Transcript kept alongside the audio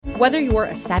Whether you're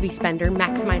a savvy spender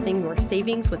maximizing your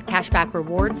savings with cashback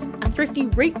rewards, a thrifty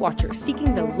rate watcher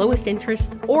seeking the lowest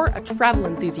interest, or a travel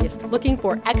enthusiast looking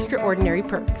for extraordinary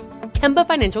perks, Kemba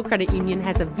Financial Credit Union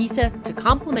has a visa to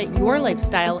complement your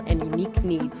lifestyle and unique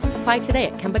needs. Apply today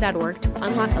at Kemba.org to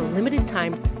unlock a limited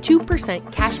time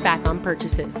 2% cash back on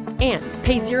purchases and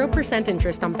pay 0%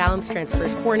 interest on balance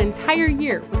transfers for an entire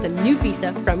year with a new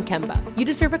visa from Kemba. You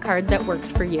deserve a card that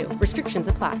works for you. Restrictions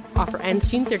apply. Offer ends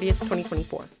June 30th,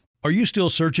 2024. Are you still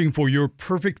searching for your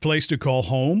perfect place to call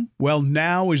home? Well,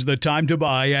 now is the time to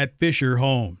buy at Fisher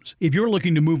Homes. If you're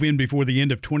looking to move in before the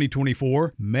end of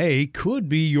 2024, May could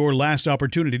be your last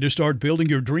opportunity to start building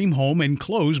your dream home and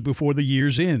close before the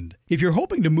year's end. If you're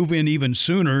hoping to move in even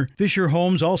sooner, Fisher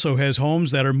Homes also has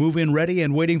homes that are move-in ready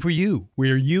and waiting for you,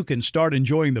 where you can start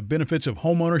enjoying the benefits of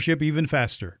homeownership even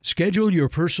faster. Schedule your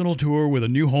personal tour with a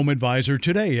new home advisor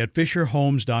today at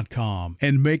FisherHomes.com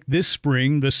and make this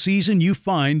spring the season you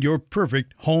find your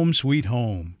perfect home sweet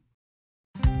home.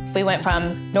 We went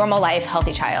from normal life,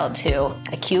 healthy child to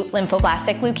acute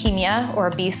lymphoblastic leukemia, or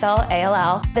B-cell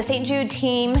ALL. The St. Jude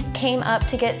team came up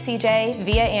to get CJ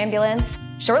via ambulance.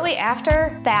 Shortly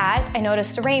after that, I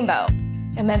noticed a rainbow.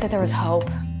 It meant that there was hope.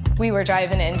 We were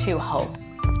driving into hope.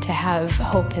 To have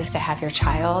hope is to have your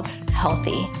child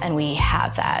healthy, and we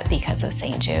have that because of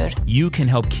St. Jude. You can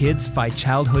help kids fight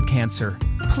childhood cancer.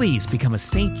 Please become a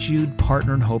St. Jude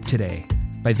Partner in Hope today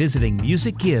by visiting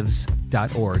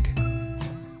musicgives.org.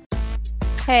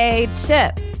 Hey,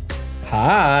 Chip.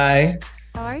 Hi.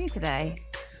 How are you today?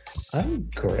 I'm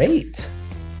great.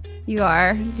 You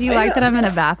are? Do you like that I'm in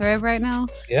a bathrobe right now?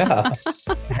 Yeah.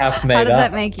 Half made up. How does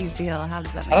that make you feel? How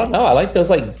does that make I don't know. I like those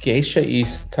like geisha-y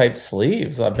type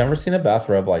sleeves. I've never seen a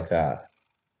bathrobe like that.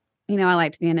 You know, I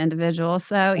like to be an individual,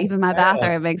 so even my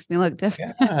bathrobe makes me look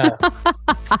different. Yeah.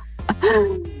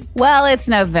 Well, it's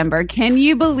November. Can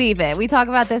you believe it? We talk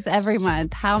about this every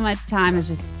month, how much time is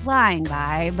just flying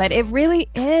by, but it really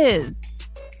is.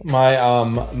 My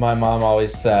mom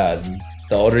always said,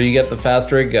 the older you get, the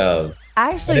faster it goes.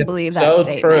 I actually believe that so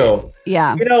statement. True.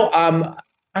 Yeah. You know,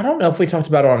 I don't know if we talked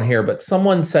about it on here, but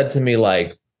someone said to me,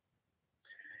 like,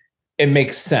 it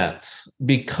makes sense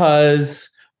because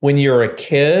when you're a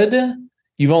kid,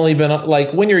 you've only been,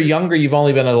 like, when you're younger, you've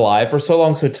only been alive for so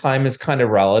long. So time is kind of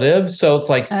relative. So it's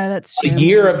like that's a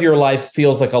year of your life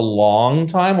feels like a long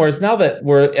time. Whereas now that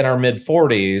we're in our mid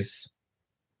 40s,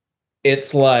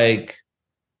 it's like,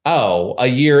 oh, a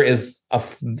year is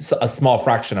a small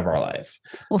fraction of our life.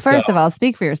 Well, first of all,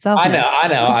 speak for yourself. I know.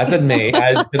 I said me.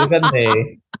 I should have said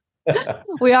me.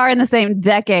 We are in the same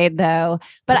decade, though.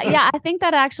 But yeah, I think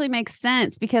that actually makes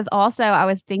sense because also I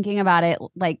was thinking about it,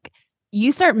 like,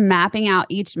 you start mapping out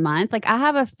each month. Like, I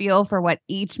have a feel for what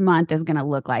each month is going to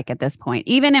look like at this point.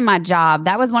 Even in my job,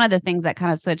 that was one of the things that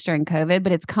kind of switched during COVID,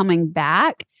 but it's coming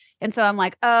back. And so I'm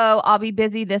like, oh, I'll be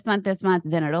busy this month,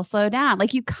 then it'll slow down.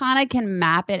 Like, you kind of can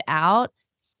map it out,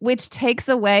 which takes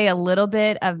away a little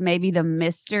bit of maybe the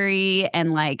mystery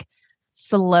and like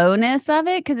slowness of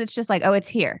it. Cause it's just like, oh, it's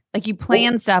here. Like, you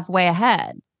plan stuff way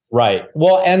ahead. Right.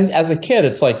 Well, and as a kid,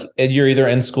 it's like you're either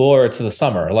in school or it's the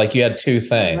summer. Like, you had two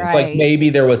things. Right. Like, maybe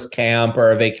there was camp or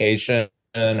a vacation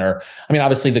or, I mean,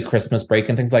 obviously the Christmas break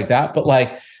and things like that. But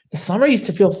like, the summer used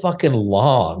to feel fucking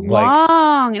long.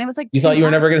 And it was like, you thought you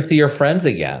were never going to see your friends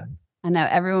again. I know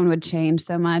everyone would change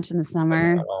so much in the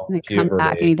summer. And they come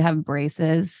back and you'd have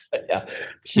braces. Yeah.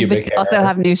 But you also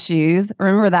have new shoes.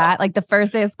 Remember that? Like, the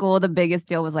first day of school, the biggest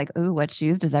deal was like, ooh, what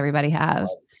shoes does everybody have?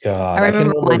 God, I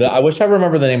remember that. I wish I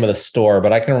remember the name of the store,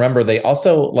 but I can remember they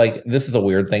also, like, this is a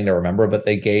weird thing to remember, but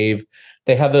they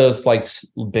had those like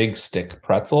big stick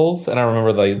pretzels, and I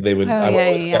remember they would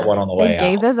get one on the way. They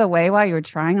gave those away while you were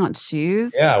trying on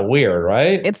shoes. Yeah, weird,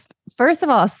 right? It's, first of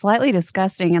all, slightly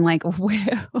disgusting, and like,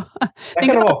 where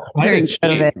think about during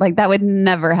COVID, like that would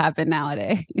never happen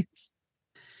nowadays.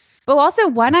 But also,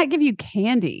 why not give you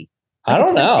candy? Like, I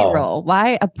don't know. Roll.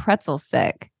 Why a pretzel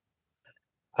stick?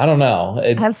 I don't know.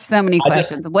 It has so many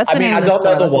questions. What's the name of the store?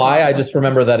 I don't know the why. I just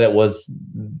remember that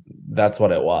that's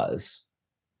what it was.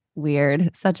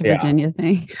 Weird. Such a Virginia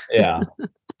thing. Yeah.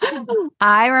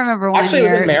 I remember one Actually, it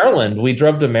was in Maryland. We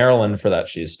drove to Maryland for that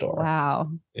shoe store.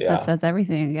 Wow. Yeah. That says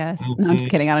everything, I guess. No, I'm just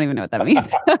kidding. I don't even know what that means.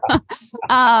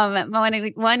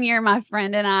 One year, my best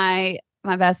friend and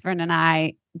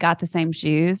I got the same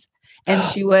shoes, and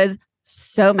she was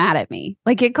so mad at me.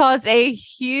 Like, it caused a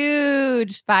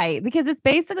huge fight because it's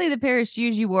basically the pair of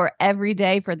shoes you wore every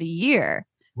day for the year.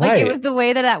 Like, it was the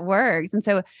way that works. And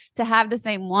so to have the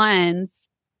same ones,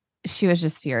 she was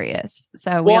just furious.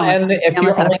 So if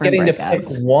you're only getting to pick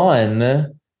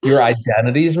one, your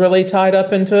identity is really tied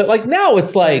up into it. Like now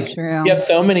it's like True. you have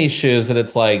so many shoes that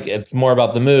it's like it's more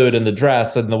about the mood and the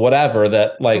dress and the whatever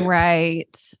that like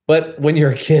Right. But when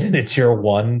you're a kid and it's your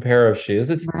one pair of shoes,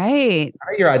 it's Right.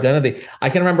 part of your identity. I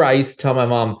can remember I used to tell my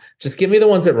mom, just give me the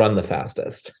ones that run the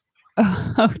fastest.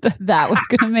 Oh, that was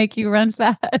going to make you run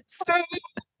fast.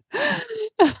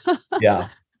 Yeah.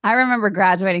 I remember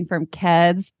graduating from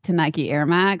Keds to Nike Air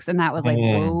Max, and that was like,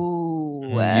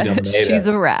 whoa, You done made she's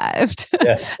it. arrived.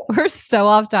 Yeah. We're so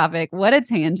off topic. What a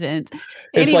tangent. It's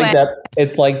Anyway, like that.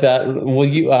 It's like that. Will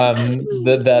you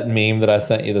that meme that I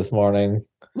sent you this morning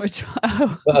which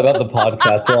oh. about the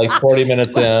podcast? We're like 40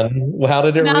 minutes in. How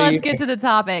did it Now read? let's get to the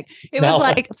topic. It Now- was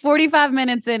like 45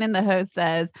 minutes in, and the host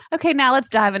says, okay, now let's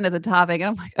dive into the topic. And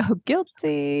I'm like, oh,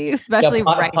 guilty. Especially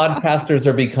Yeah, right now. podcasters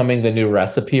are becoming the new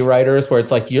recipe writers, where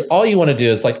it's like all you want to do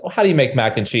is like, how do you make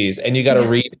mac and cheese? And you got to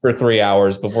read for 3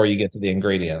 hours before you get to the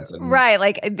ingredients. And, Right.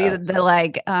 Like the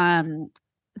like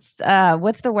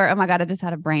what's the word? Oh my God, I just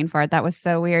had a brain fart. That was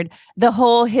so weird. The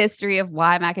whole history of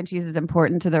why mac and cheese is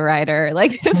important to the writer.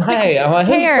 Like, it's Right. I'm like,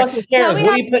 who who cares? fucking cares? Tell me What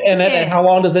how do you put in it to and how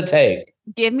long does it take?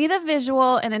 give me the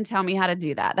visual and then tell me how to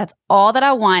do that. That's all that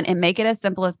I want, and make it as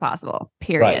simple as possible.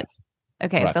 Period. Right.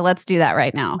 Okay, Right. so let's do that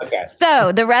right now. Okay.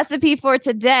 So the recipe for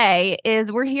today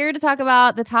is we're here to talk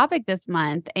about the topic this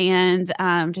month and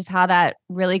just how that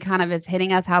really kind of is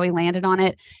hitting us, how we landed on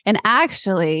it. And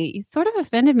actually, you sort of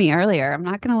offended me earlier. I'm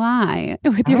not going to lie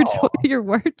with your Oh. your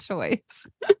word choice.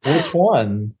 Which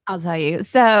one? I'll tell you.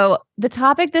 So the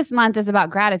topic this month is about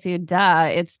gratitude. Duh.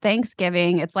 It's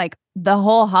Thanksgiving. It's like the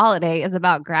whole holiday is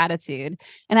about gratitude.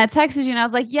 And I texted you and I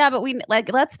was like, yeah, but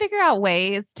let's figure out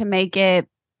ways to make it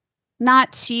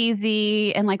not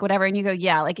cheesy and like whatever. And you go,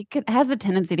 yeah, like it has a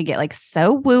tendency to get like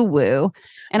so woo woo.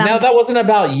 And No, that wasn't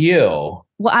about you.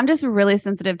 well, I'm just really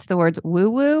sensitive to the words woo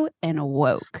woo and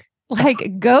woke.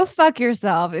 Like, go fuck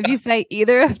yourself if you say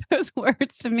either of those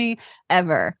words to me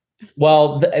ever.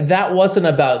 Well, that wasn't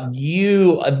about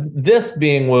you. This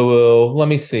being woo woo. Let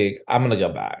me see. I'm gonna go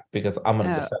back because I'm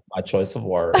gonna defend my choice of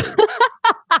words.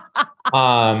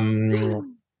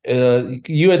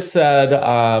 You had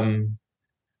said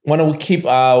when we keep.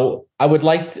 I would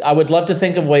love to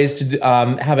think of ways to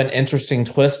have an interesting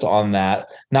twist on that,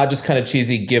 not just kind of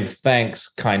cheesy give thanks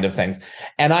kind of things.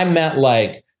 And I meant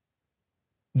like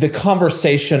the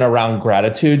conversation around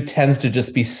gratitude tends to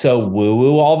just be so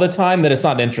woo-woo all the time that it's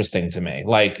not interesting to me.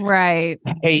 Like, right.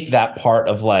 I hate that part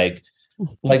of like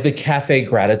the cafe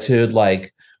gratitude,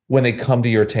 like when they come to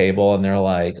your table and they're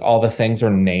like, all the things are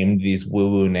named these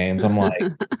woo-woo names. I'm like,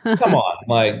 come on.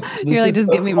 Like, You're like, just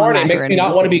give me more It makes me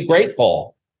not want to be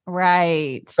grateful.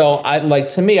 Right. So I like,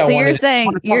 to me, I want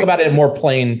to talk about it in more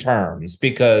plain terms,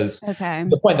 because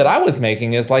the point that I was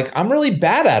making is like, I'm really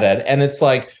bad at it. And it's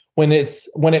like, when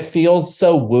it feels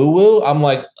so woo-woo, I'm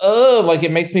like, oh, like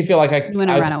it makes me feel like you want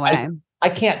to run away. I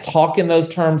can't talk in those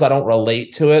terms. I don't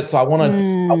relate to it. So I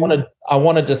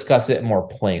want to discuss it more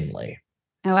plainly.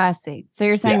 Oh, I see. So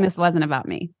you're saying this wasn't about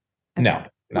me? Okay. No,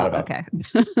 not about okay.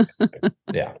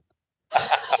 Yeah.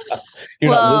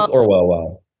 You're not Luke or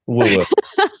Woo-woo. Woo-woo.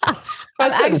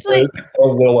 Actually,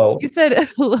 or Willow. You said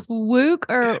wook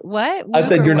or what? I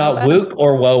said you're not wook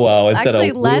or woo-woo instead Actually,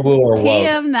 of let's woo-woo or woke.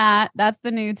 TM that. That's the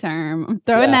new term. I'm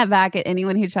throwing that back at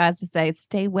anyone who tries to say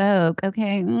stay woke.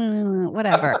 Okay,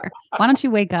 whatever. Why don't you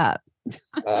wake up?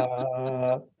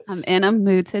 I'm in a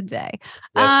mood today.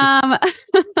 Yes,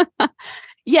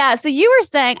 yeah. So you were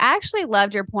saying, I actually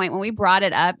loved your point when we brought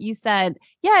it up. You said,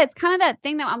 yeah, it's kind of that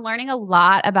thing that I'm learning a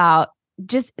lot about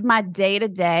just my day to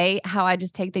day, how I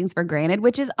just take things for granted,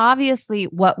 which is obviously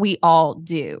what we all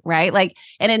do. Right. Like,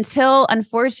 and until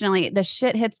unfortunately the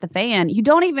shit hits the fan, you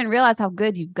don't even realize how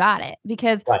good you've got it,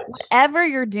 because whatever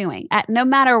you're doing at no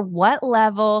matter what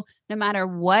level, no matter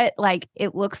what, like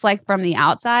it looks like from the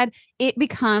outside, it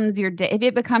becomes your day. If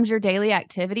it becomes your daily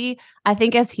activity, I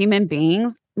think as human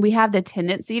beings, we have the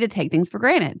tendency to take things for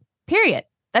granted, period.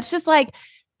 That's just like,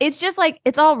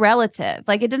 it's all relative.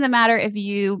 Like, it doesn't matter if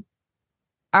you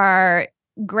are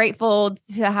grateful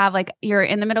to have, like, you're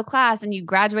in the middle class and you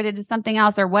graduated to something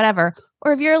else or whatever,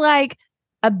 or if you're like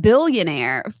a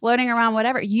billionaire floating around,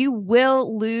 whatever, you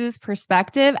will lose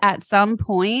perspective at some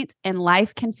point, and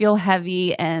life can feel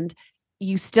heavy and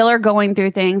you still are going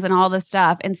through things and all this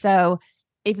stuff. And so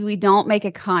if we don't make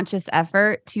a conscious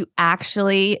effort to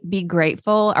actually be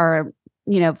grateful or,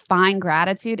 find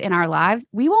gratitude in our lives,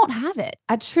 we won't have it.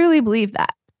 I truly believe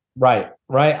that. Right.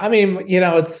 I mean,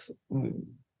 it's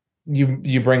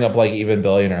you bring up like even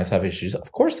billionaires have issues.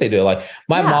 Of course they do. Like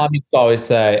my mom used to always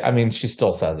say, I mean, she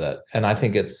still says it. And I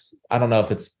think I don't know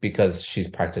if it's because she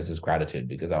practices gratitude,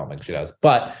 because I don't think she does,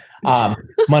 but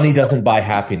money doesn't buy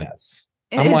happiness.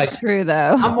 It is true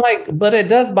though. I'm like, but it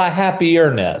does by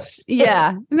happierness.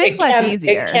 Yeah. It makes life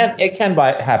easier. It can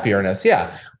by happierness.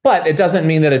 Yeah. But it doesn't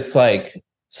mean that it's like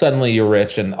suddenly you're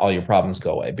rich and all your problems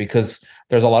go away, because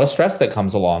there's a lot of stress that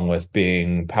comes along with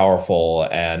being powerful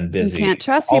and busy. You can't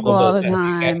trust people all the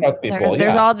time. You can't trust people.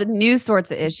 There's all the new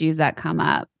sorts of issues that come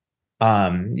up.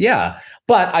 Yeah.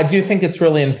 But I do think it's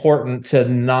really important to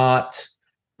not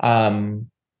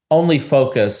only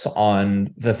focus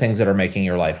on the things that are making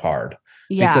your life hard.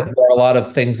 Yeah. Because there are a lot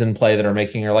of things in play that are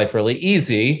making your life really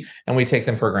easy, and we take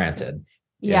them for granted.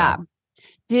 Yeah.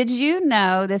 Did you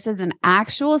know this is an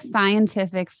actual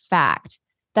scientific fact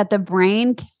that the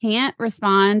brain can't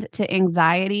respond to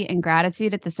anxiety and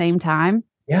gratitude at the same time?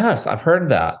 Yes, I've heard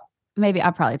that. Maybe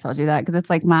I probably told you that because it's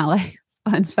like my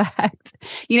fun fact.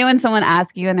 You know, when someone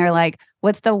asks you and they're like,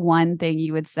 what's the one thing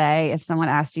you would say if someone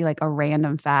asked you like a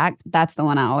random fact? That's the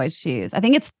one I always choose. I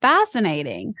think it's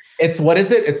fascinating. What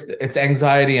is it? It's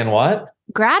anxiety and what?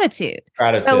 Gratitude.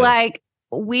 So like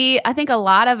I think a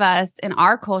lot of us in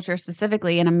our culture,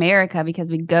 specifically in America,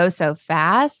 because we go so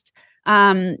fast.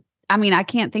 I mean, I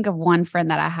can't think of one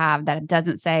friend that I have that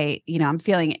doesn't say, you know, I'm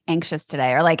feeling anxious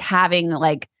today, or like having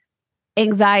like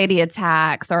anxiety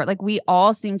attacks, or like we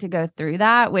all seem to go through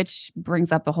that, which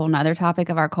brings up a whole nother topic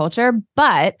of our culture.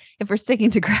 But if we're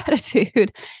sticking to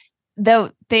gratitude,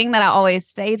 the thing that I always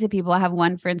say to people, I have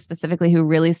one friend specifically who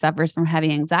really suffers from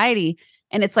heavy anxiety.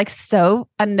 And it's like so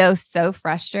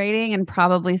frustrating, and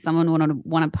probably someone would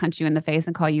want to punch you in the face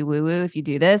and call you woo-woo if you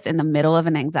do this in the middle of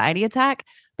an anxiety attack.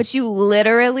 But you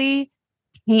literally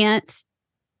can't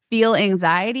feel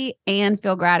anxiety and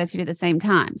feel gratitude at the same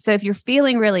time. So if you're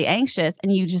feeling really anxious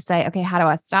and you just say, okay, how do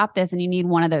I stop this? And you need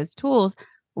one of those tools,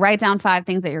 write down 5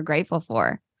 things that you're grateful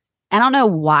for. I don't know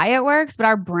why it works, but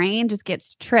our brain just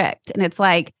gets tricked, and it's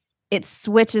like it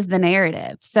switches the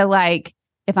narrative. So like,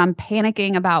 if I'm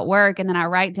panicking about work and then I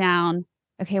write down,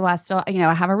 okay, well, I still, you know,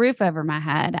 I have a roof over my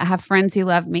head. I have friends who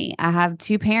love me. I have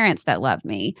 2 parents that love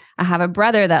me. I have a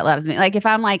brother that loves me. Like if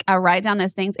I'm like, I write down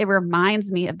those things, it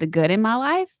reminds me of the good in my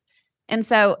life. And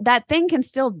so that thing can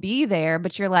still be there,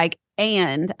 but you're like,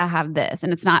 and I have this,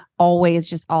 and it's not always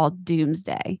just all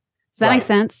doomsday. Does that make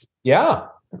sense? Yeah.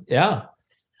 Yeah.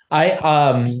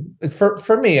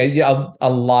 For me, a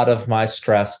lot of my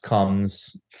stress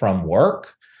comes from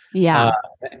work. Yeah.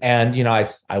 And, you know,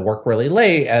 I work really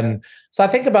late. And so I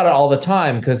think about it all the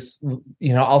time because,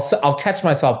 you know, I'll catch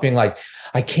myself being like,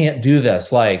 I can't do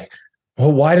this. Like,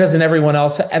 well, why doesn't everyone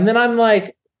else? And then I'm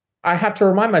like, I have to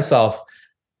remind myself,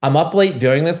 I'm up late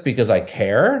doing this because I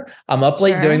care. I'm up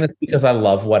late doing this because I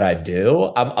love what I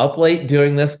do. I'm up late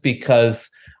doing this because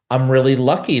I'm really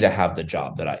lucky to have the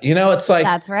job that you know, it's like,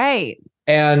 that's right.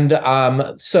 And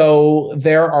so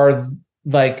there are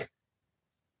like,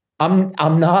 I'm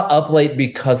not up late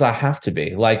because I have to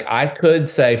be. Like I could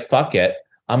say, fuck it,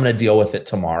 I'm going to deal with it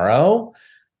tomorrow.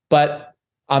 But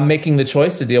I'm making the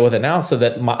choice to deal with it now so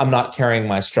that I'm not carrying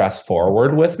my stress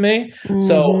forward with me. Mm-hmm.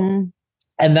 So,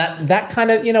 and that kind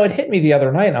of, you know, it hit me the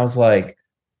other night. And I was like,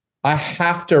 I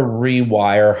have to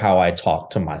rewire how I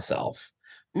talk to myself.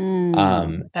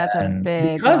 That's a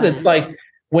big because it's like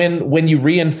when you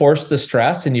reinforce the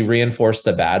stress and you reinforce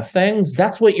the bad things,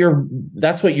 that's what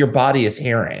your body is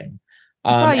hearing.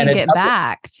 That's how you get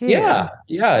back too. Yeah.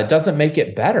 It doesn't make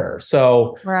it better.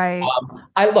 So right.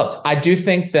 I do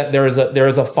think that there is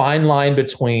a fine line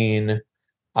between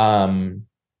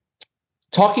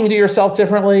talking to yourself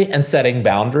differently and setting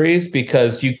boundaries,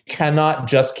 because you cannot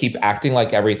just keep acting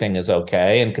like everything is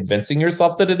okay and convincing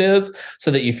yourself that it is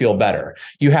so that you feel better.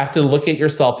 You have to look at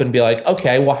yourself and be like,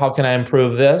 okay, well, how can I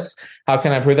improve this? How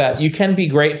can I improve that? You can be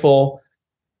grateful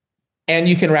and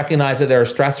you can recognize that there are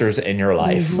stressors in your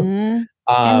life. Mm-hmm.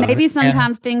 And maybe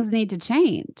sometimes things need to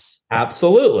change.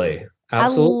 Absolutely. I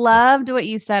loved what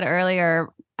you said earlier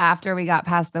after we got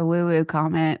past the woo-woo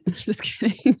comment. Just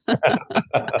kidding.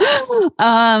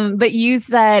 But you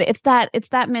said it's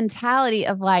that mentality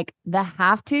of like the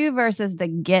have to versus the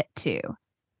get to.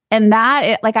 And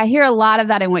like I hear a lot of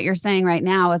that in what you're saying right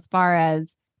now, as far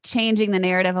as changing the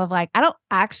narrative of like, I don't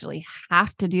actually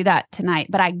have to do that tonight,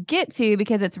 but I get to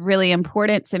because it's really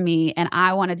important to me and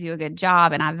I want to do a good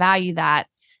job and I value that.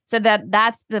 So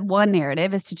that's the one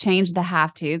narrative, is to change the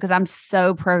have to, because I'm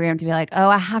so programmed to be like, oh,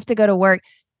 I have to go to work.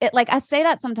 It like I say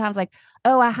that sometimes, like,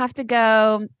 oh, I have to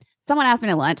go. Someone asked me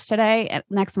to lunch today,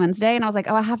 next Wednesday, and I was like,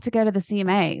 oh, I have to go to the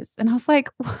CMAs. And I was like,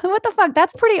 what the fuck?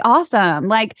 That's pretty awesome.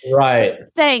 Like, right.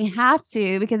 Saying have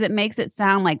to, because it makes it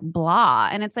sound like blah.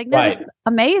 And it's like, no, this is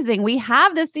amazing. We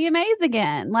have the CMAs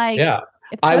again. Like,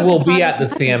 I will be at the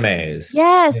CMAs.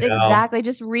 Yes, exactly.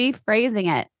 Just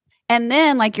rephrasing it. And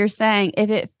then, like you're saying, if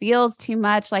it feels too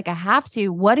much like I have to,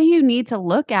 what do you need to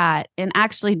look at and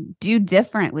actually do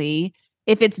differently?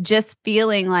 If it's just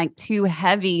feeling like too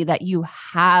heavy that you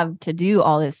have to do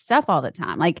all this stuff all the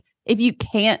time, like if you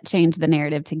can't change the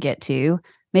narrative to get to,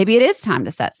 maybe it is time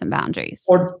to set some boundaries.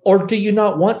 Or do you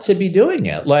not want to be doing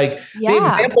it? Like the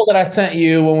example that I sent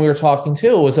you when we were talking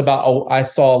too was about, I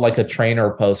saw like a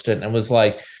trainer post it and it was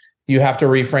like, you have to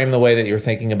reframe the way that you're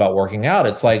thinking about working out.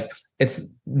 It's like, it's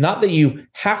not that you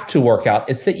have to work out,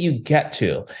 it's that you get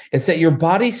to. It's that your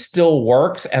body still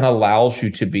works and allows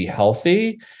you to be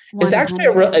healthy. 100%. It's actually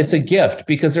it's a gift,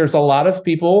 because there's a lot of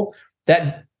people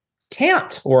that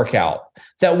can't work out,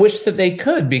 that wish that they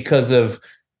could because of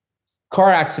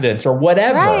car accidents or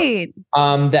whatever,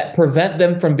 that prevent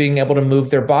them from being able to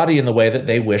move their body in the way that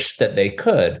they wish that they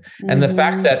could. And the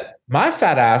fact that my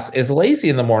fat ass is lazy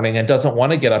in the morning and doesn't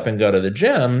want to get up and go to the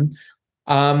gym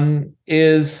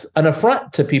is an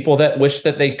affront to people that wish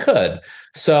that they could.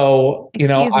 So,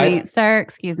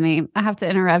 Excuse me. I have to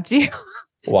interrupt you.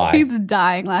 Why? He's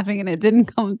dying laughing and it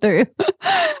didn't come through.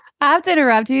 I have to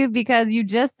interrupt you because you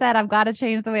just said I've got to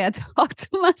change the way I talk to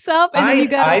myself. And then you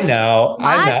go, I know.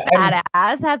 Fat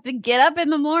ass has to get up in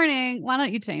the morning. Why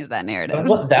don't you change that narrative?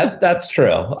 Well, that's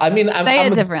true. I mean, say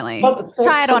it differently.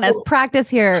 Try it on as practice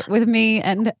here with me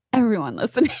and everyone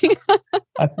listening.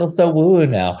 I feel so woo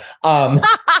now. I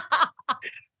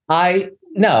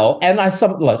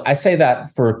say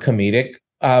that for comedic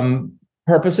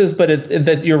purposes, but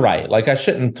that you're right. Like I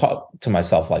shouldn't talk to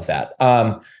myself like that.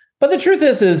 But the truth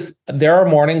is there are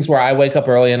mornings where I wake up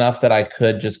early enough that I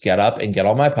could just get up and get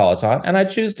on my Peloton, and I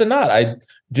choose to not. I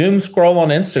doom scroll on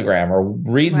Instagram or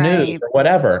read news or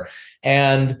whatever.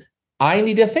 And I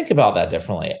need to think about that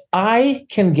differently. I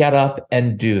can get up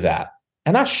and do that.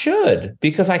 And I should,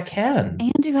 because I can.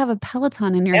 And you have a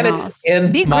Peloton in your house.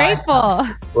 Be grateful.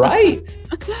 Right.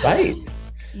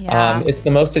 Yeah. It's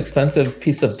the most expensive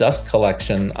piece of dust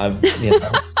collection I've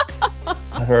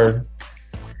ever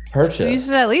purchased. You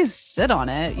should at least sit on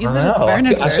it. Use it as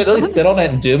furniture. I should at least sit on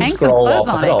it and doom scroll off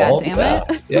on it. God damn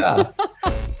it! Yeah.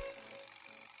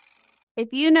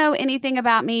 If you know anything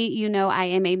about me, you know I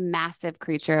am a massive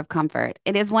creature of comfort.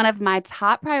 It is one of my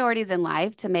top priorities in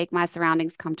life to make my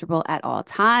surroundings comfortable at all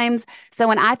times. So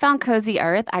when I found Cozy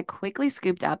Earth, I quickly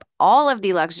scooped up all of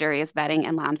the luxurious bedding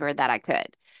and loungewear that I could.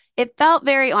 It felt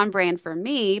very on brand for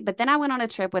me, but then I went on a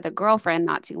trip with a girlfriend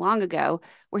not too long ago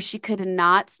where she could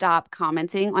not stop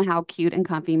commenting on how cute and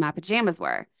comfy my pajamas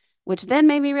were, which then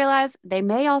made me realize they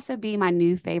may also be my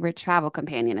new favorite travel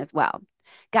companion as well.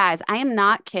 Guys, I am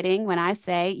not kidding when I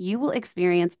say you will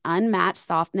experience unmatched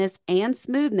softness and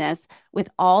smoothness with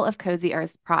all of Cozy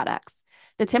Earth's products.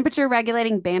 The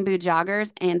temperature-regulating bamboo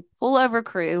joggers and pullover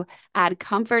crew add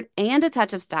comfort and a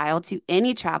touch of style to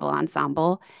any travel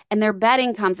ensemble, and their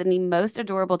bedding comes in the most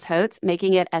adorable totes,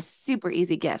 making it a super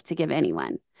easy gift to give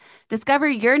anyone. Discover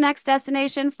your next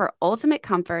destination for ultimate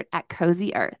comfort at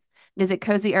Cozy Earth. Visit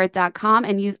CozyEarth.com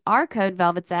and use our code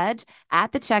Velvet'sEdge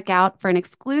at the checkout for an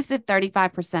exclusive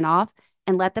 35% off,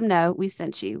 and let them know we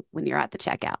sent you when you're at the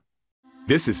checkout.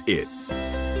 This is it.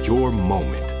 Your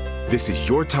moment. This is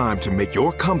your time to make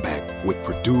your comeback with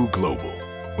Purdue Global.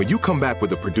 When you come back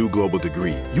with a Purdue Global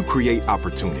degree, you create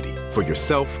opportunity for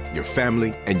yourself, your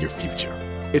family, and your future.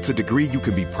 It's a degree you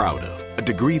can be proud of, a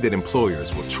degree that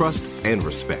employers will trust and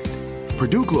respect.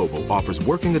 Purdue Global offers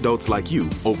working adults like you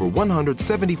over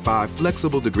 175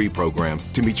 flexible degree programs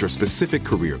to meet your specific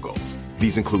career goals.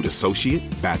 These include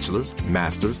associate, bachelor's,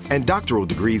 master's, and doctoral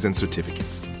degrees and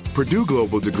certificates. Purdue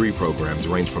Global degree programs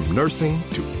range from nursing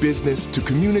to business to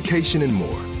communication and more.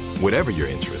 Whatever your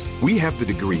interest, we have the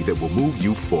degree that will move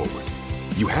you forward.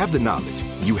 You have the knowledge,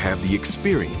 you have the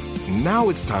experience. Now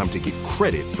it's time to get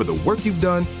credit for the work you've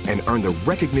done and earn the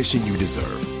recognition you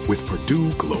deserve with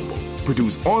Purdue Global,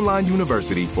 Purdue's online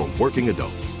university for working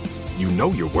adults. You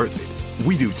know you're worth it.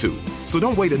 We do too. So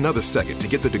don't wait another second to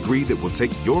get the degree that will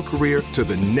take your career to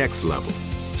the next level.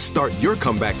 Start your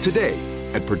comeback today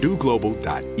at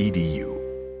purdueglobal.edu.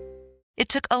 It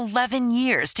took 11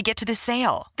 years to get to this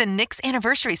sale. The Knix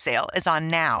Anniversary Sale is on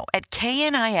now at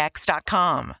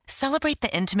knix.com. Celebrate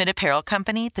the intimate apparel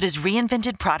company that has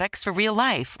reinvented products for real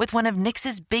life with one of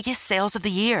Knix's biggest sales of the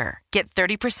year. Get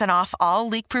 30% off all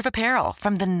leak-proof apparel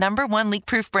from the #1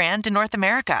 leak-proof brand in North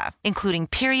America, including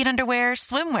period underwear,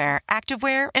 swimwear,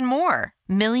 activewear, and more.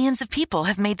 Millions of people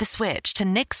have made the switch to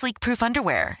Knix leak-proof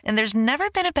underwear, and there's never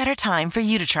been a better time for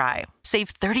you to try. Save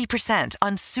 30%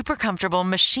 on super comfortable,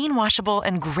 machine washable,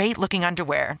 and great-looking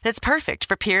underwear that's perfect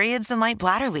for periods and light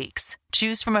bladder leaks.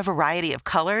 Choose from a variety of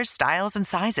colors, styles, and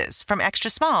sizes, from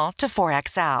extra small to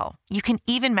 4XL. You can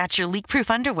even match your leak-proof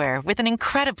underwear with an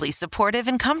incredibly supportive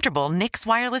and comfortable Knix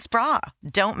wireless bra.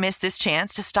 Don't miss this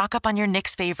chance to stock up on your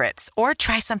Knix favorites or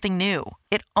try something new.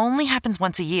 It only happens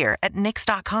once a year at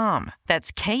Knix.com.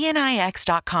 That's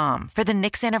KNIX.com for the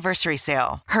Knix anniversary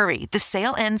sale. Hurry, the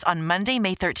sale ends on Monday,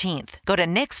 May 13th. Go to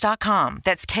Knix.com.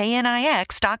 That's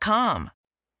KNIX.com.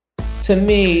 To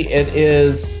me, it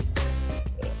is...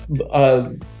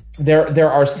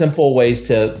 there are simple ways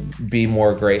to be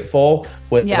more grateful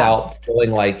without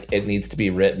feeling like it needs to be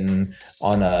written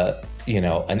on an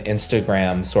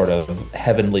Instagram sort of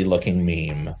heavenly looking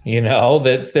meme.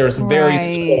 There's very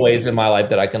simple ways in my life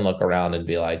that I can look around and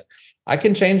be like, I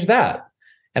can change that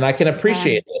and I can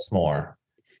appreciate this more.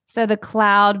 So the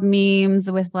cloud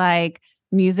memes with like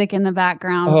music in the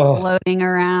background floating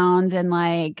around and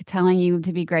like telling you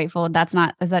to be grateful.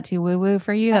 Is that too woo-woo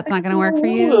for you? That's not going to work for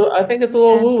you? I think it's a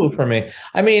little woo-woo for me.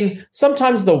 I mean,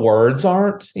 sometimes the words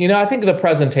aren't, I think the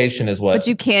presentation is what. But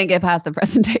you can't get past the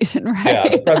presentation, right?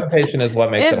 Yeah, the presentation is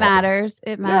what makes it matters.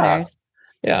 It matters.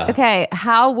 Yeah. Okay.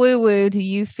 How woo-woo do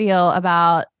you feel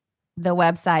about the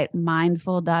website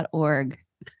mindful.org?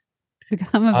 Because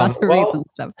I'm about to read some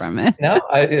stuff from it. No,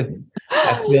 I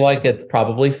feel like it's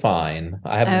probably fine.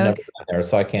 I have never been there,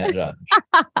 so I can't judge.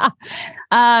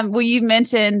 Well, you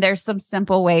mentioned there's some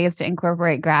simple ways to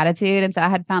incorporate gratitude. And so I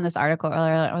had found this article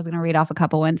earlier. I was going to read off a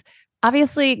couple ones.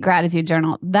 Obviously, gratitude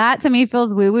journal. That to me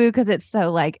feels woo-woo because it's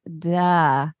so like,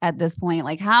 duh, at this point.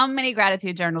 Like, how many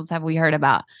gratitude journals have we heard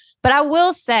about? But I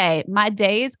will say my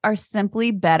days are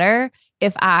simply better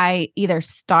if I either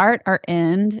start or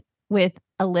end with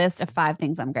a list of 5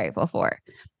 things I'm grateful for.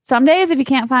 Some days, if you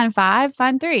can't find 5,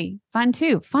 find 3, find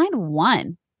 2, find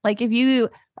 1. Like if you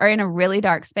are in a really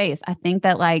dark space, I think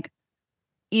that like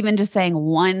even just saying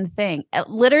one thing,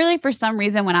 literally for some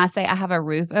reason, when I say I have a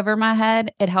roof over my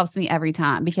head, it helps me every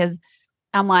time because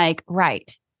I'm like,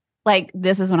 right. Like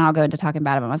this is when I'll go into talking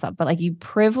bad about myself, but like you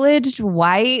privileged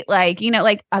white, like,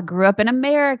 like I grew up in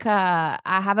America.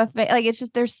 I have like, it's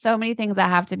just, there's so many things I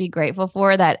have to be grateful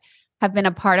for that have been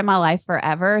a part of my life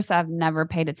forever. So I've never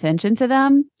paid attention to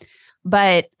them.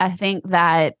 But I think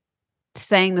that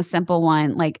saying the simple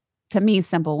one, like to me,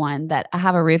 simple one, that I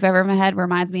have a roof over my head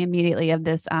reminds me immediately of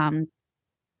this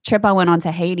trip I went on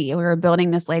to Haiti. We were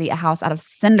building this lady a house out of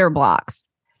cinder blocks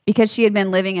because she had been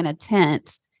living in a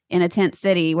tent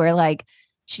city where like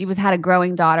she had a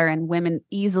growing daughter and women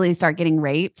easily start getting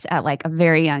raped at like a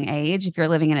very young age if you're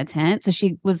living in a tent. So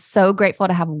she was so grateful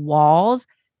to have walls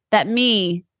that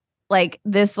like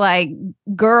this like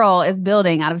girl is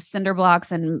building out of cinder blocks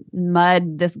and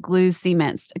mud, this glue,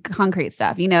 cement, concrete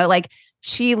stuff, like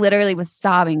she literally was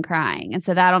sobbing, crying. And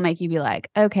so that'll make you be like,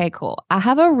 okay, cool. I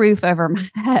have a roof over my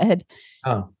head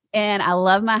and I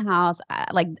love my house. I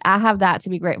have that to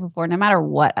be grateful for no matter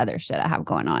what other shit I have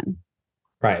going on.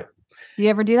 Right. Do you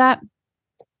ever do that?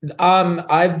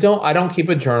 I don't keep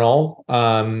a journal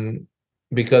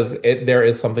because there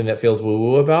is something that feels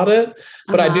woo-woo about it.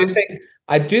 But I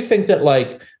do think that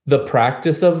like the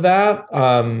practice of that,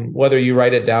 whether you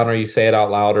write it down or you say it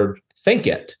out loud or think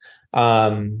it,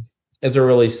 is a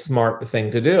really smart thing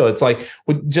to do. It's like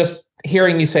with just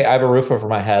hearing you say, I have a roof over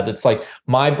my head. It's like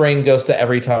my brain goes to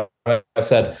every time I've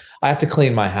said, I have to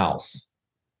clean my house.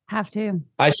 Have to.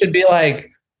 I should be like,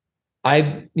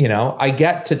 I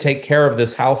get to take care of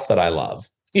this house that I love,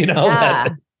 Yeah.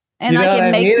 And like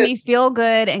it makes me feel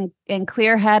good and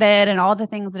clear-headed and all the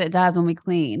things that it does when we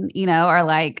clean, or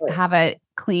like have a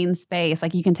clean space.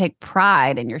 Like you can take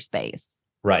pride in your space.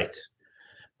 Right.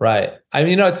 I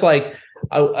mean, it's like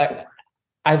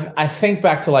I think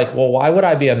back to like, well, why would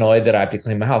I be annoyed that I have to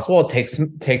clean my house? Well, it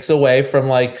takes away from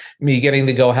like me getting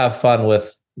to go have fun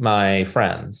with my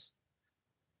friends,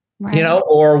 right.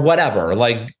 Or whatever.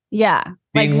 Like, yeah,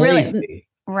 being like really, lazy.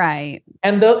 Right.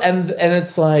 And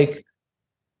it's like,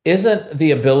 isn't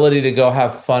the ability to go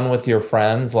have fun with your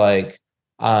friends like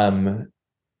the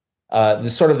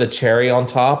sort of the cherry on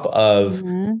top of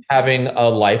having a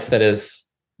life that is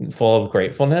full of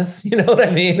gratefulness? You know what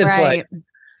I mean? It's right.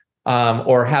 like,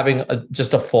 or having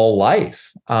just a full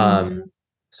life.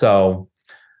 So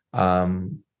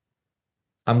I'm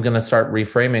going to start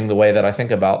reframing the way that I think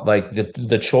about like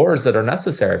the chores that are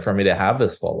necessary for me to have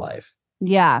this full life.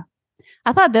 Yeah.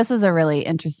 I thought this was a really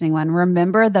interesting one.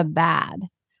 Remember the bad.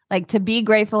 Like to be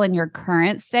grateful in your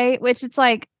current state, which it's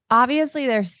like, obviously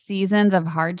there's seasons of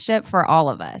hardship for all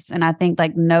of us. And I think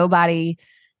like nobody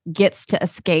gets to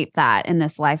escape that in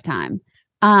this lifetime.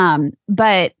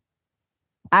 But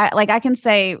I can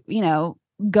say,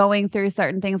 going through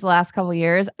certain things the last couple of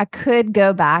years, I could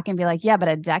go back and be like, yeah, but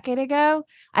a decade ago,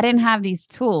 I didn't have these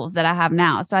tools that I have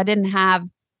now. So I didn't have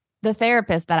the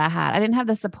therapist that I had. I didn't have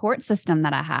the support system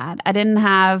that I had. I didn't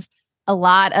have a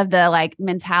lot of the like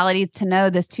mentalities to know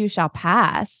this too shall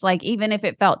pass. Like, even if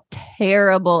it felt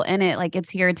terrible in it, like it's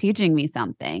here teaching me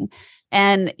something.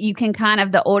 And you can kind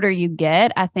of, the older you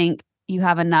get, I think you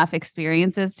have enough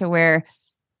experiences to where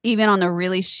even on the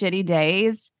really shitty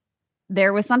days,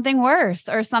 there was something worse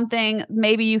or something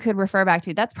maybe you could refer back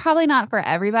to. That's probably not for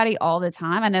everybody all the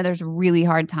time. I know there's really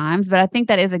hard times, but I think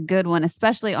that is a good one,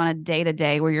 especially on a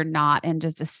day-to-day where you're not in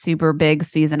just a super big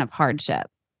season of hardship.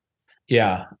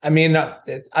 Yeah. I mean,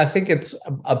 I think it's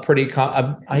a pretty,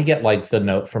 I get like the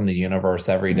note from the universe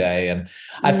every day. And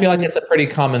I feel like it's a pretty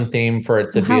common theme for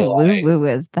it to be like, woo-woo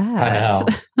is that? I know.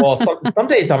 Well, some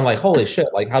days I'm like, holy shit,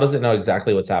 like, how does it know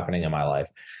exactly what's happening in my life?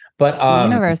 But it's the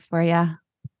universe for you.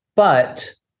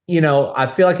 But, I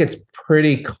feel like it's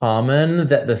pretty common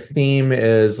that the theme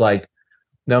is like,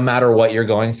 no matter what you're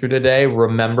going through today,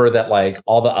 remember that like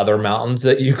all the other mountains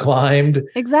that you climbed,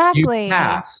 exactly, you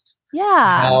passed.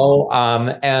 Yeah.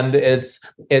 And it's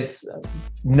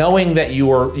knowing that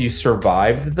you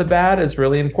survived the bad is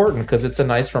really important, because it's a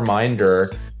nice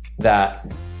reminder that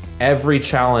every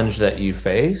challenge that you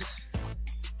face,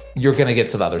 you're going to get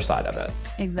to the other side of it.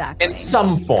 Exactly. In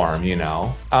some form,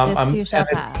 This too shall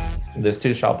pass. This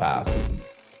too shall pass.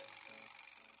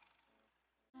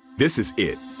 This is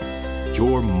it.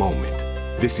 Your moment.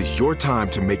 This is your time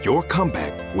to make your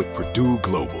comeback with Purdue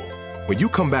Global. When you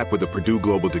come back with a Purdue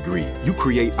Global degree, you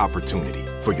create opportunity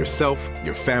for yourself,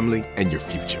 your family, and your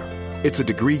future. It's a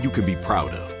degree you can be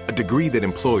proud of, a degree that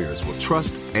employers will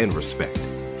trust and respect.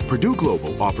 Purdue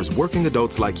Global offers working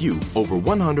adults like you over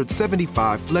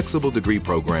 175 flexible degree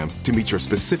programs to meet your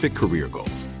specific career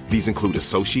goals. These include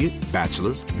associate,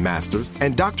 bachelor's, master's,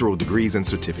 and doctoral degrees and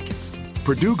certificates.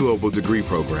 Purdue Global degree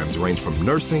programs range from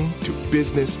nursing to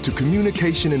business to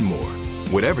communication and more.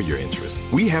 Whatever your interest,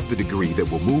 we have the degree that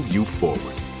will move you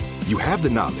forward. You have the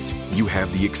knowledge, you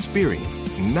have the experience.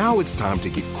 Now it's time to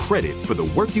get credit for the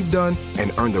work you've done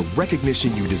and earn the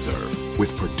recognition you deserve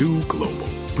with Purdue Global,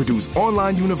 Purdue's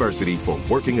online university for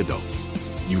working adults.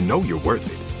 You know you're worth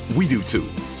it. We do too.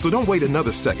 So don't wait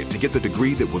another second to get the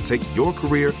degree that will take your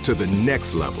career to the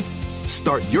next level.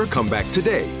 Start your comeback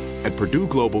today at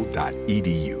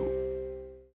purdueglobal.edu.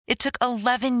 It took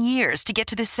 11 years to get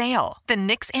to this sale. The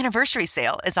Knix Anniversary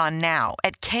Sale is on now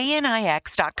at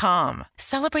knix.com.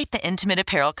 Celebrate the intimate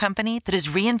apparel company that has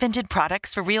reinvented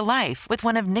products for real life with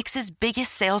one of Knix's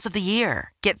biggest sales of the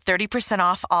year. Get 30%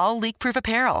 off all leak-proof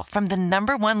apparel from the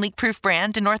 #1 leak-proof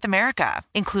brand in North America,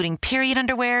 including period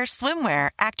underwear, swimwear,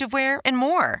 activewear, and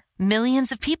more.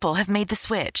 Millions of people have made the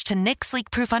switch to Knix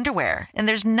leak-proof underwear, and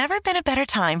there's never been a better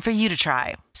time for you to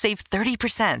try. Save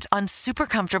 30% on super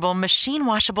comfortable,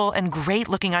 machine-washable, and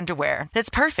great-looking underwear that's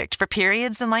perfect for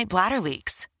periods and light bladder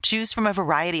leaks. Choose from a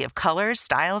variety of colors,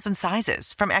 styles, and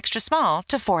sizes, from extra small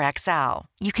to 4XL.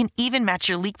 You can even match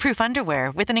your leak-proof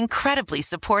underwear with an incredibly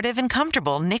supportive and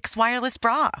comfortable Knix wireless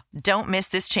bra. Don't miss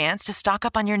this chance to stock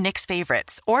up on your Knix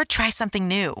favorites or try something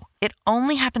new. It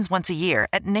only happens once a year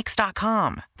at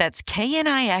Knix.com. That's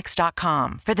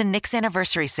KNIX.com for the Knix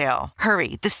Anniversary Sale.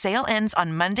 Hurry, the sale ends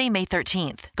on Monday, May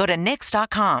 13th. Go to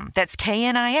Knix.com. That's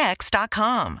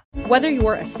KNIX.com. Whether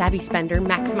you're a savvy spender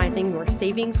maximizing your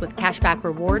savings with cashback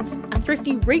rewards, a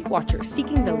thrifty rate watcher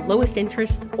seeking the lowest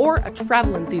interest, or a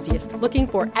travel enthusiast looking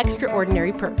for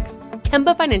extraordinary perks,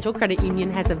 Kemba Financial Credit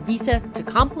Union has a visa to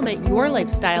complement your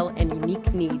lifestyle and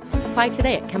unique needs. Apply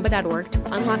today at Kemba.org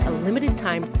to unlock a limited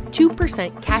time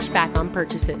 2% cash back on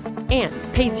purchases and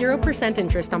pay 0%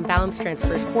 interest on balance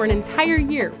transfers for an entire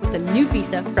year with a new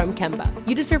visa from Kemba.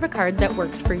 You deserve a card that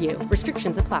works for you.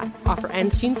 Restrictions apply. Offer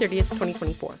ends June 30th,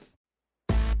 2024.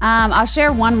 I'll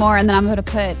share one more, and then I'm going to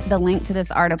put the link to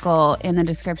this article in the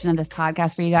description of this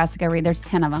podcast for you guys to go read. There's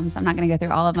 10 of them, so I'm not going to go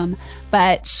through all of them.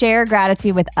 But share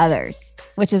gratitude with others,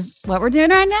 which is what we're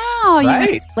doing right now.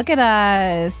 Right. Look at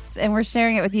us, and we're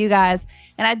sharing it with you guys.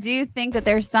 And I do think that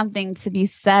there's something to be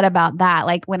said about that.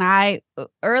 Like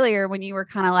earlier when you were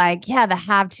kind of like, yeah, the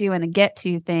have to and the get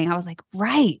to thing, I was like,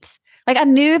 right. Like I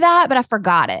knew that, but I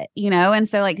forgot it, And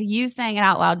so like you saying it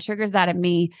out loud triggers that in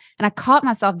me. And I caught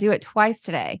myself do it twice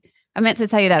today. I meant to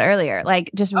tell you that earlier,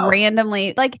 like just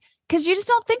randomly, like, cause you just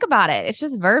don't think about it. It's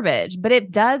just verbiage, but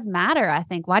it does matter. I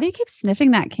think. Why do you keep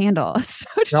sniffing that candle? It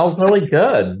smells really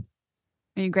good.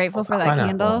 Are you grateful for that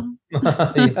candle?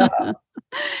 Yeah.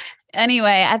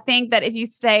 Anyway, I think that if you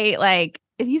say like,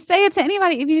 if you say it to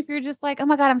anybody, even if you're just like, oh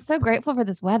my God, I'm so grateful for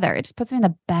this weather, it just puts me in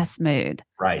the best mood.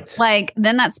 Right. Like,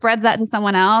 then that spreads that to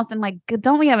someone else. And like,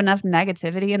 don't we have enough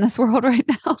negativity in this world right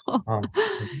now?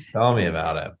 Tell me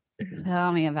about it.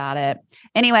 Tell me about it.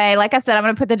 Anyway, like I said, I'm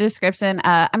going to put the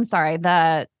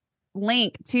the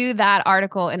link to that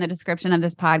article in the description of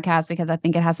this podcast, because I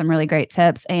think it has some really great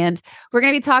tips. And we're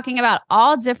going to be talking about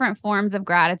all different forms of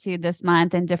gratitude this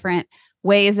month and different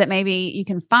ways that maybe you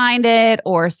can find it,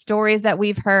 or stories that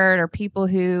we've heard, or people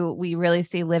who we really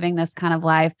see living this kind of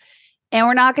life. And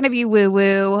we're not going to be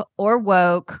woo-woo or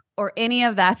woke or any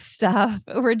of that stuff.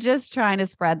 We're just trying to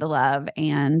spread the love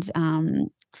and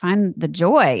find the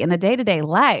joy in the day-to-day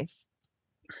life.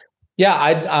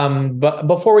 Yeah, but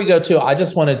before we go to, I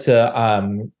just wanted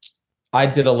to, I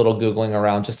did a little Googling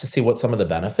around just to see what some of the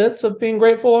benefits of being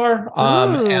grateful are.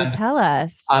 Tell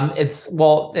us.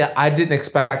 I didn't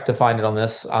expect to find it on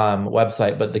this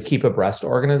website, but the Keep Abreast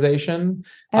organization.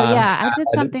 I did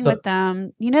something with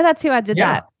them. You know, that's who I did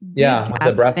that. Yeah, with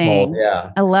the breast mold.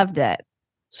 Yeah. I loved it.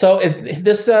 So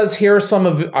this says, here are some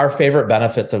of our favorite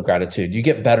benefits of gratitude. You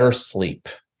get better sleep.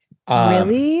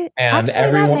 Really? And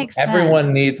actually,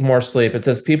 everyone needs more sleep. It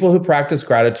says people who practice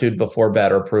gratitude before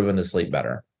bed are proven to sleep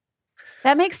better.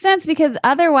 That makes sense, because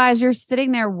otherwise you're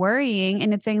sitting there worrying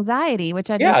and it's anxiety, which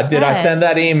I just said. Did I send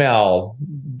that email?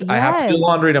 Yes. I have to do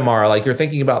laundry tomorrow. Like, you're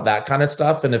thinking about that kind of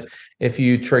stuff. And if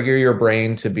you trigger your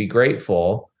brain to be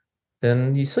grateful,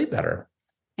 then you sleep better.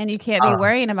 And you can't be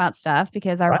worrying about stuff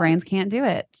because our brains can't do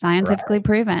it. Scientifically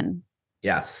proven.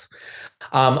 Yes.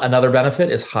 Another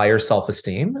benefit is higher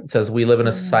self-esteem. It says we live in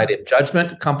a society of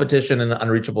judgment, competition, and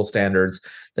unreachable standards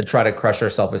that try to crush our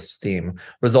self-esteem,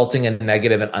 resulting in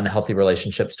negative and unhealthy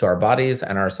relationships to our bodies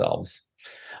and ourselves.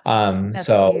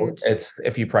 So huge. It's,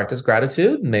 if you practice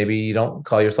gratitude, maybe you don't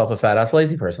call yourself a fat ass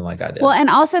lazy person like I did. Well, and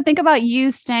also think about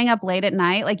you staying up late at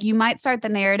night. Like, you might start the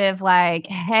narrative like,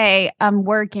 hey, I'm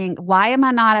working. Why am I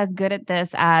not as good at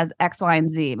this as X, Y, and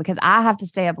Z? Because I have to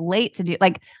stay up late to do,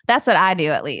 like, that's what I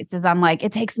do, at least, is I'm like,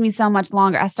 it takes me so much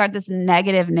longer. I start this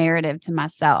negative narrative to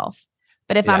myself.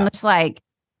 But if I'm just like,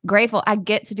 grateful, I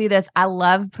get to do this. I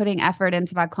love putting effort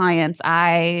into my clients.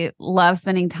 I love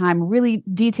spending time, really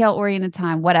detail-oriented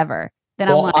time, whatever. Then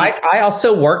I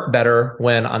also work better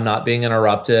when I'm not being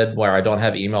interrupted, where I don't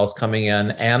have emails coming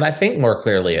in, and I think more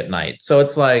clearly at night. So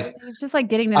it's like, it's just like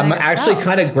getting to know I'm yourself. Actually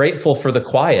kind of grateful for the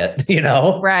quiet, you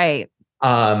know? Right.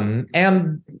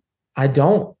 And I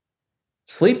don't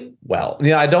sleep well. You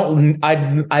know,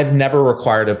 I've never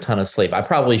required a ton of sleep. I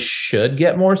probably should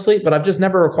get more sleep, but I've just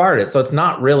never required it. So it's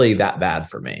not really that bad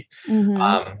for me.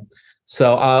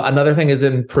 So another thing is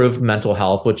improved mental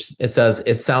health, which it says,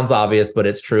 it sounds obvious, but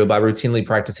it's true. By routinely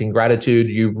practicing gratitude,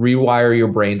 you rewire your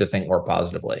brain to think more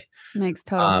positively. Makes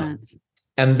total sense.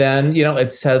 And then, you know,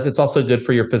 it says it's also good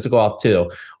for your physical health too,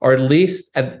 or at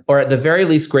the very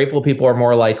least, grateful people are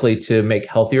more likely to make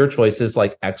healthier choices,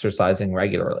 like exercising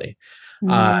regularly.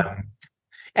 And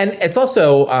it's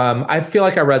also, I feel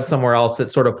like I read somewhere else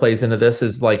that sort of plays into this,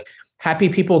 is like, happy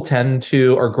people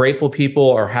or grateful people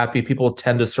or happy people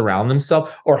tend to surround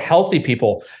themselves, or healthy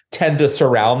people tend to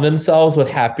surround themselves with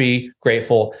happy,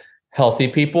 grateful, healthy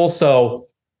people. So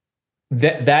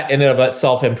that in and of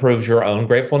itself improves your own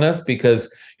gratefulness,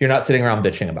 because you're not sitting around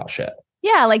bitching about shit.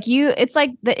 Yeah, like it's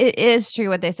like it is true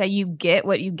what they say, you get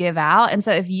what you give out. And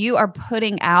so if you are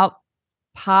putting out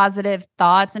positive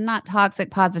thoughts, and not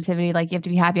toxic positivity, like you have to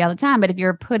be happy all the time, but if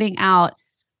you're putting out,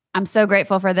 I'm so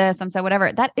grateful for this, I'm so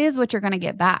whatever, that is what you're going to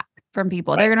get back from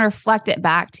people. They're going to reflect it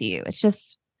back to you. It's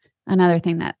just another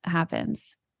thing that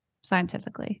happens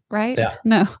scientifically, right? Yeah.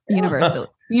 No,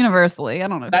 universally. I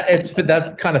don't know.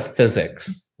 That's kind of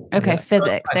physics. Okay,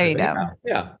 physics. There you go.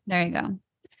 Yeah. There you go.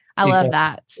 I love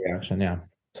that. Reaction, yeah.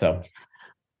 So,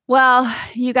 well,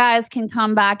 you guys can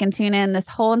come back and tune in this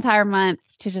whole entire month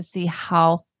to just see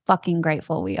how fucking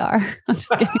grateful we are. I'm just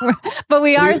kidding. But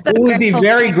we are so grateful. We would be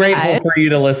very grateful for you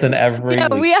to listen every week.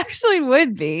 We actually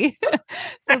would be.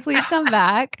 So please come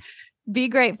back. Be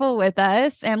grateful with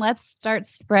us, and let's start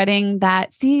spreading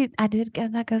that. See, I did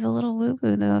get that goes a little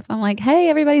woo-woo though. If I'm like, hey,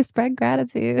 everybody spread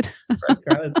gratitude. Spread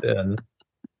gratitude.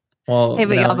 Well, hey,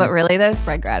 but really though,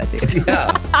 spread gratitude.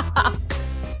 Yeah.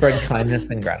 Spread kindness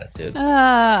and gratitude. All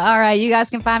right. You guys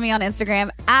can find me on Instagram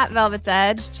at Velvet's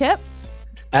Edge. Chip?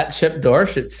 At Chip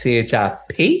Dorsch. It's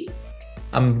CHIP.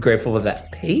 I'm grateful for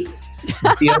that P.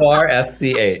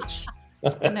 DORSCH.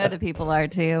 I know the people are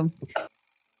too.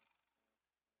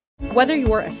 Whether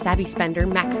you're a savvy spender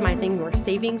maximizing your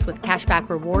savings with cashback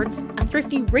rewards, a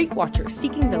thrifty rate watcher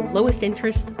seeking the lowest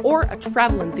interest, or a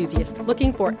travel enthusiast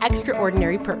looking for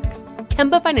extraordinary perks,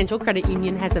 Kemba Financial Credit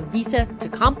Union has a visa to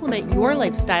complement your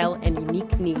lifestyle and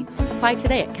unique needs. Apply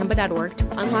today at Kemba.org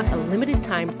to unlock a limited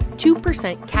time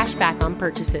 2% cash back on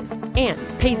purchases and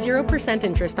pay 0%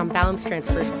 interest on balance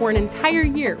transfers for an entire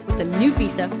year with a new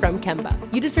visa from Kemba.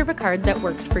 You deserve a card that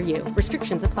works for you.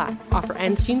 Restrictions apply. Offer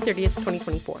ends June 30th,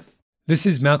 2024. This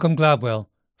is Malcolm Gladwell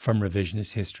from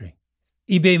Revisionist History.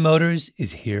 eBay Motors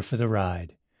is here for the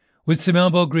ride. With some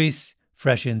elbow grease,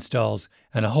 fresh installs,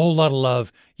 and a whole lot of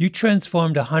love, you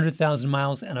transformed 100,000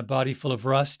 miles and a body full of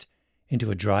rust into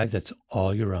a drive that's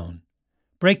all your own.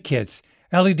 Brake kits,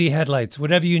 LED headlights,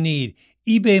 whatever you need,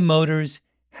 eBay Motors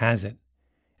has it.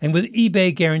 And with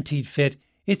eBay Guaranteed Fit,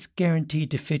 it's guaranteed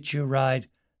to fit your ride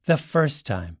the first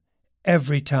time,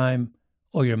 every time,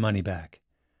 or your money back.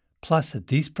 Plus, at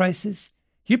these prices,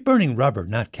 you're burning rubber,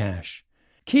 not cash.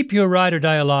 Keep your ride or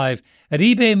die alive at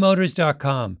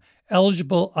ebaymotors.com.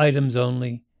 Eligible items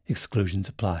only. Exclusions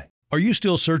apply. Are you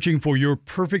still searching for your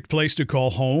perfect place to call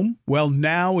home? Well,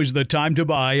 now is the time to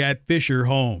buy at Fisher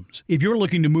Homes. If you're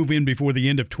looking to move in before the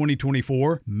end of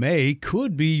 2024, May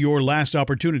could be your last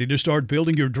opportunity to start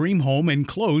building your dream home and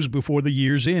close before the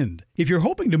year's end. If you're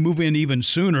hoping to move in even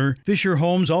sooner, Fisher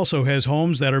Homes also has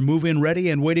homes that are move-in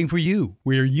ready and waiting for you,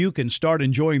 where you can start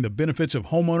enjoying the benefits of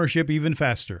homeownership even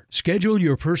faster. Schedule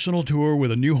your personal tour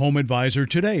with a new home advisor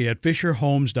today at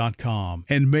FisherHomes.com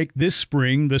and make this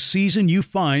spring the season you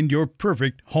find your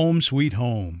perfect home sweet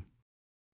home.